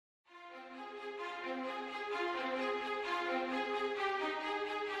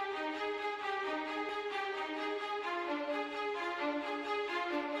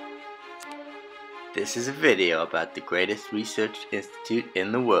This is a video about the greatest research institute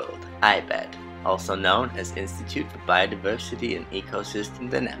in the world, IBED, also known as Institute for Biodiversity and Ecosystem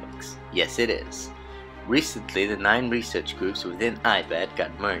Dynamics. Yes, it is. Recently, the 9 research groups within IBED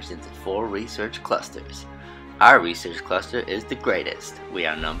got merged into 4 research clusters. Our research cluster is the greatest. We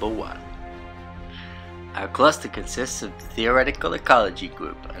are number 1. Our cluster consists of the Theoretical Ecology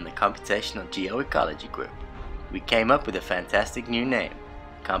Group and the Computational Geoecology Group. We came up with a fantastic new name,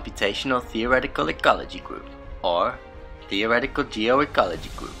 Computational Theoretical Ecology Group, or Theoretical Geoecology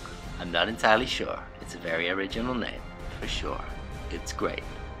Group. I'm not entirely sure. It's a very original name, for sure. It's great.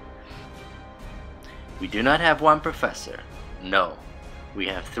 We do not have one professor. No, we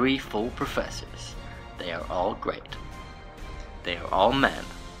have 3 full professors. They are all great. They are all men.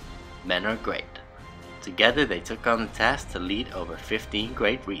 Men are great. Together they took on the task to lead over 15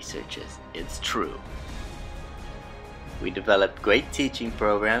 great researches. It's true. We developed great teaching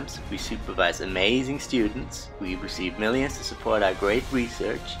programs, we supervise amazing students, we receive millions to support our great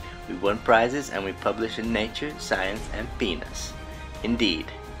research, we won prizes, and we publish in Nature, Science, and PNAS. Indeed,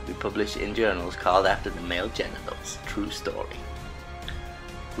 we publish in journals called after the male genitals. True story.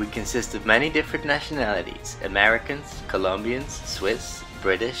 We consist of many different nationalities: Americans, Colombians, Swiss,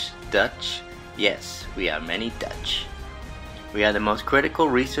 British, Dutch. Yes, we are many Dutch. We are the most critical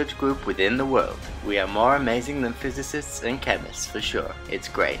research group within the world. We are more amazing than physicists and chemists, for sure. It's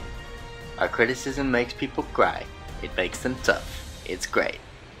great. Our criticism makes people cry. It makes them tough. It's great.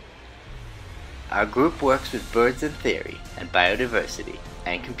 Our group works with birds and theory, and biodiversity,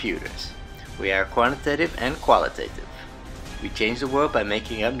 and computers. We are quantitative and qualitative. We change the world by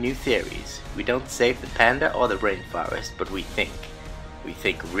making up new theories. We don't save the panda or the rainforest, but we think. We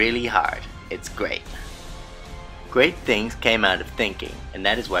think really hard. It's great. Great things came out of thinking, and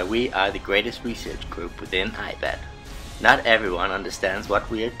that is why we are the greatest research group within IBED. Not everyone understands what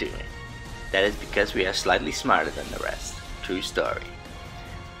we are doing. That is because we are slightly smarter than the rest. True story.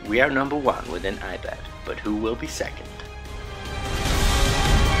 We are number 1 within IBED, but who will be second?